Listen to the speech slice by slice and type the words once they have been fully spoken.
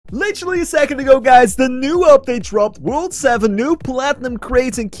Literally a second ago, guys, the new update dropped. World 7, new platinum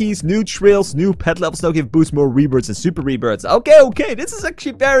crates and keys, new trails, new pet levels, now give boost more rebirths and super rebirths. Okay, this is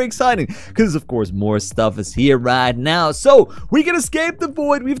actually very exciting because, of course, more stuff is here right now. So, we can escape the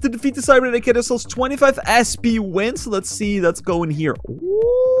void. We have to defeat the Cyber and get ourselves 25 SP wins. So, let's see. Let's go in here.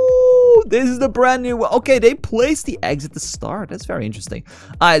 Ooh, this is the brand new. Okay, they placed the eggs at the start. That's very interesting.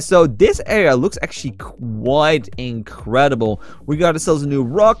 Alright, so this area looks actually quite incredible. We got ourselves a new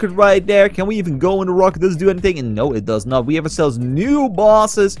rocket right there. Can we even go in the rocket? Does it do anything? And no, it does not. We have ourselves new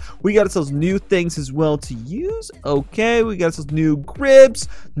bosses. We got ourselves new things as well to use. Okay, we got ourselves new grips,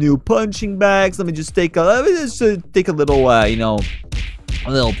 new punching bags. Let me just take a little, you know,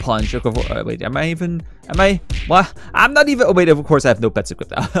 a little punch. Wait, what? I'm not even, oh wait, of course I have no pets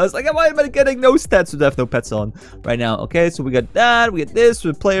equipped. I was like, why am I getting no stats with I have no pets on right now? Okay, so we got that, we got this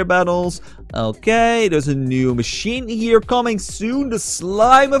with player battles. Okay, there's a new machine here coming soon, the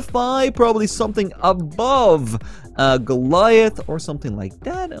Slimify, probably something above Goliath or something like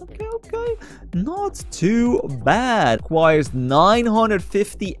that. Okay, not too bad. Requires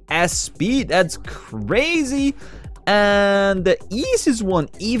 950 SP, that's crazy. And the easiest one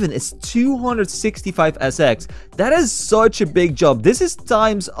even is 265 SX. That is such a big jump. This is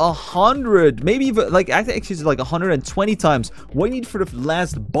times 100, maybe even like actually it's like 120 times what we need for the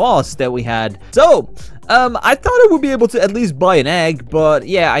last boss that we had. So I thought I would be able to at least buy an egg, but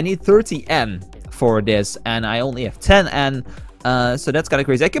yeah, I need 30N for this and I only have 10N. So that's kind of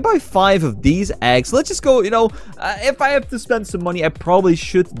crazy. I could buy 5 of these eggs. Let's just go, you know, if I have to spend some money, I probably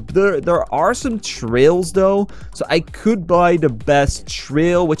should. There are some trails, though. So I could buy the best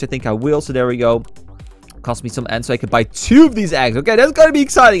trail, which I think I will. So there we go. Cost me some N, so I could buy 2 of these eggs. Okay, that's gonna be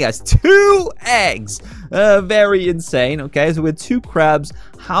exciting, guys. 2 eggs. Very insane. Okay, so with 2 crabs.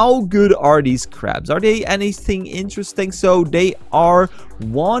 How good are these crabs? Are they anything interesting? So they are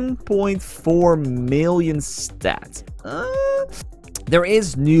 1.4 million stats. There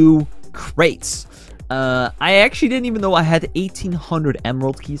is new crates. I actually didn't even know I had 1800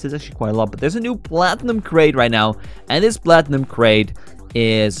 emerald keys. That's actually quite a lot. But there's a new platinum crate right now, and this platinum crate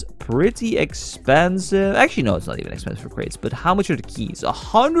is pretty expensive. Actually, no, it's not even expensive for crates. But how much are the keys?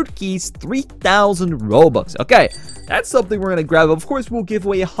 100 keys, 3,000 Robux. Okay, that's something we're gonna grab. Of course, we'll give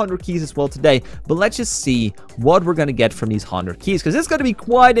away 100 keys as well today. But let's just see what we're gonna get from these 100 keys, because it's gonna be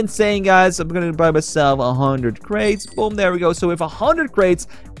quite insane, guys. I'm gonna buy myself 100 crates. Boom, there we go. So with 100 crates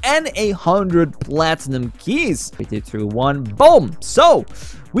and 100 platinum keys, 3, 2, 1, boom. So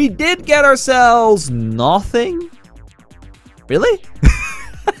we did get ourselves nothing. Really?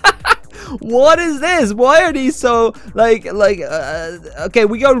 What is this? Why are these so okay,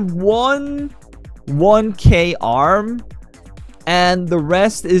 we got 1k arm and the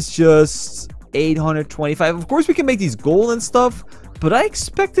rest is just 825. Of course we can make these gold and stuff, but I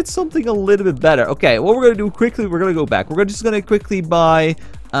expected something a little bit better. Okay, what we're gonna do quickly, we're gonna go back. We're just gonna quickly buy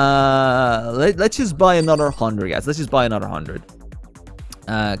let's just buy another 100, guys. Let's just buy another 100.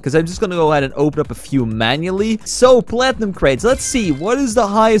 Because I'm just gonna go ahead and open up a few manually. So platinum crates, let's see what is the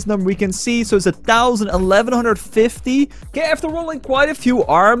highest number we can see. So it's 1150. Okay, after rolling quite a few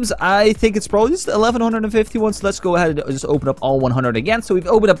arms, I think it's probably just 1151. So let's go ahead and just open up all 100 again. So we've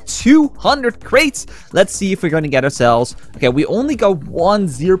opened up 200 crates. Let's see if we're gonna get ourselves, okay, we only got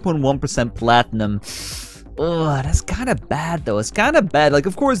 0.1% platinum. Ugh, that's kind of bad, though. It's kind of bad. Like,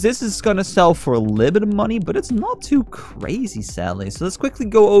 of course, this is going to sell for a little bit of money, but it's not too crazy, sadly. So let's quickly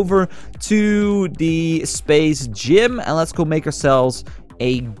go over to the space gym, and let's go make ourselves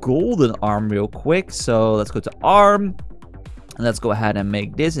a golden arm real quick. So let's go to arm. And let's go ahead and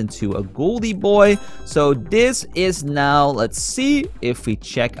make this into a Goldie boy. So this is now, let's see if we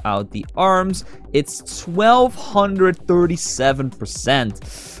check out the arms. It's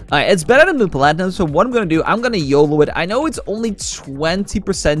 1237%. Alright, it's better than the platinum. So what I'm going to do, I'm going to YOLO it. I know it's only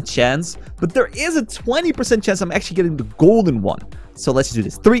 20% chance, but there is a 20% chance I'm actually getting the golden one. So let's do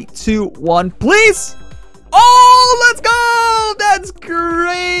this. 3, 2, 1, please. Oh, let's go. That's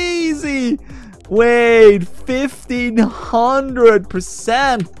crazy. Wait,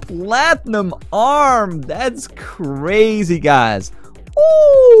 1500% platinum arm. That's crazy, guys.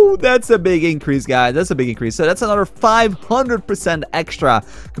 Ooh, that's a big increase, guys. That's a big increase. So that's another 500% extra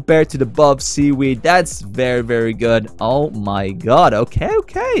compared to the buff seaweed. That's very, very good. Oh my god.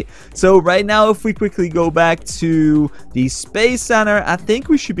 Okay. So right now, if we quickly go back to the space center, I think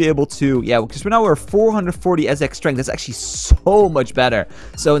we should be able to, yeah, because we're 440 SX strength. That's actually so much better.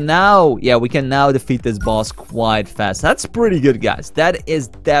 So now, yeah, we can now defeat this boss quite fast. That's pretty good, guys. That is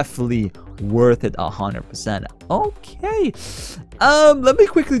definitely worth it 100%. Okay. Let me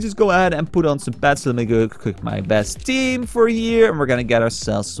quickly just go ahead and put on some pets. So let me go click my best team for here, and we're gonna get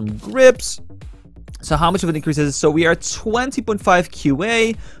ourselves some grips. So how much of an increase is it? So we are 20.5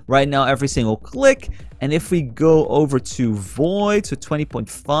 QA right now every single click. And if we go over to void, so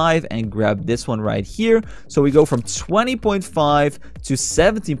 20.5, and grab this one right here. So we go from 20.5 to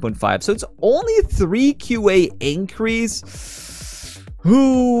 17.5. So it's only a 3 QA increase.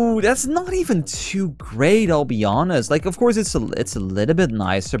 Ooh, that's not even too great, I'll be honest. Like, of course, it's a little bit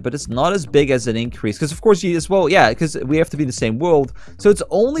nicer, but it's not as big as an increase. Because, of course, you as well, yeah, because we have to be in the same world. So it's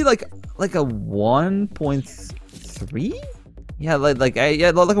only like a 1.3? Yeah, like a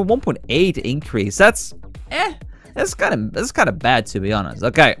 1.8 increase. That's kind of bad, to be honest.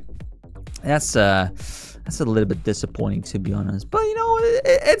 Okay, that's a little bit disappointing, to be honest. But you know,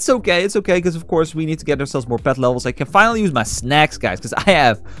 it's okay. It's okay because of course we need to get ourselves more pet levels. I can finally use my snacks, guys, because I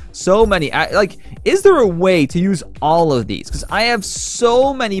have so many. Like, is there a way to use all of these? Because I have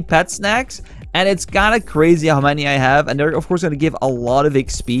so many pet snacks, and it's kind of crazy how many I have, and they're of course going to give a lot of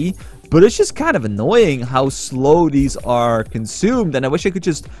XP. But it's just kind of annoying how slow these are consumed. And I wish I could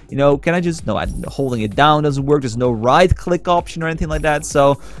just, you know, can I just, no, holding it down doesn't work. There's no right click option or anything like that.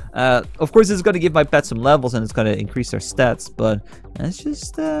 So, of course, this is going to give my pets some levels and it's going to increase their stats. But it's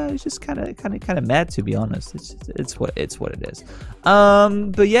just kind of mad, to be honest. It's what it is.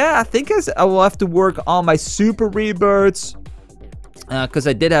 But yeah, I think I will have to work on my super rebirths. Because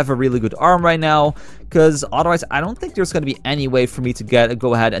I did have a really good arm right now. Because otherwise, I don't think there's going to be any way for me to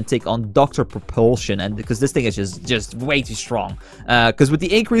go ahead and take on Dr. Propulsion. And because this thing is just way too strong. Because with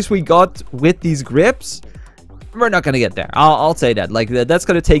the increase we got with these grips, we're not going to get there. I'll say that. Like, that's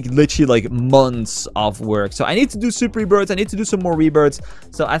going to take literally like months of work. So I need to do super rebirths. I need to do some more rebirths.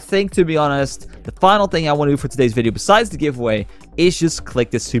 So I think, to be honest, the final thing I want to do for today's video, besides the giveaway, is just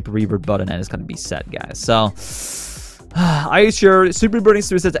click this super rebirth button and it's going to be set, guys. So are you sure? Super rebirthing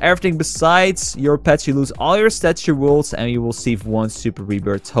resets everything besides your pets. You lose all your stats, your worlds, and you will receive 1 super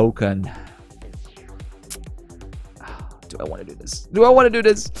rebirth token. Do I want to do this? Do I want to do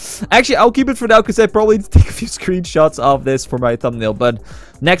this? Actually, I'll keep it for now because I probably need to take a few screenshots of this for my thumbnail. But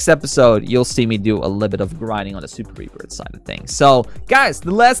next episode, you'll see me do a little bit of grinding on the super rebirth side of things. So, guys,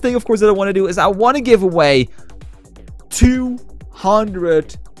 the last thing, of course, that I want to do is I want to give away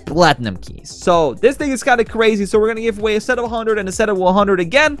 200 platinum keys. So this thing is kind of crazy. So we're gonna give away a set of 100 and a set of 100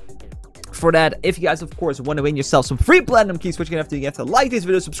 again. For that, if you guys of course want to win yourself some free platinum keys, what you're gonna have to do, you have to like this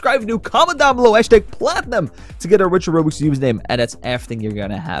video, subscribe if you're new, comment down below #platinum to get a richer Robux username, and that's everything you're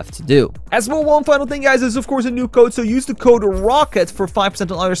gonna have to do. As well, one final thing, guys, is of course a new code. So use the code ROCKET for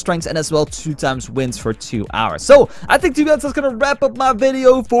 5% on all your strengths, and as well 2 times wins for 2 hours. So I think, to be honest, that's gonna wrap up my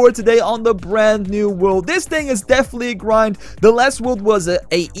video for today on the brand new world. This thing is definitely a grind. The last world was a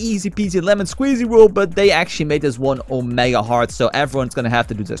easy peasy lemon squeezy world, but they actually made this one omega hard. So everyone's gonna have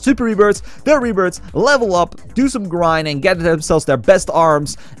to do their super rebirths, their rebirths, level up, do some grind, and get themselves their best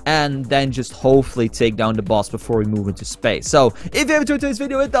arms, and then just hopefully take down the boss before we move into space. So if you have enjoyed today's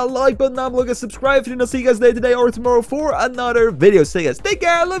video, hit that like button down below, subscribe, and I'll see you guys later today or tomorrow for another video. So you guys take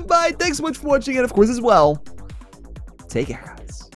care, live, bye, thanks so much for watching, and of course as well, take care, guys.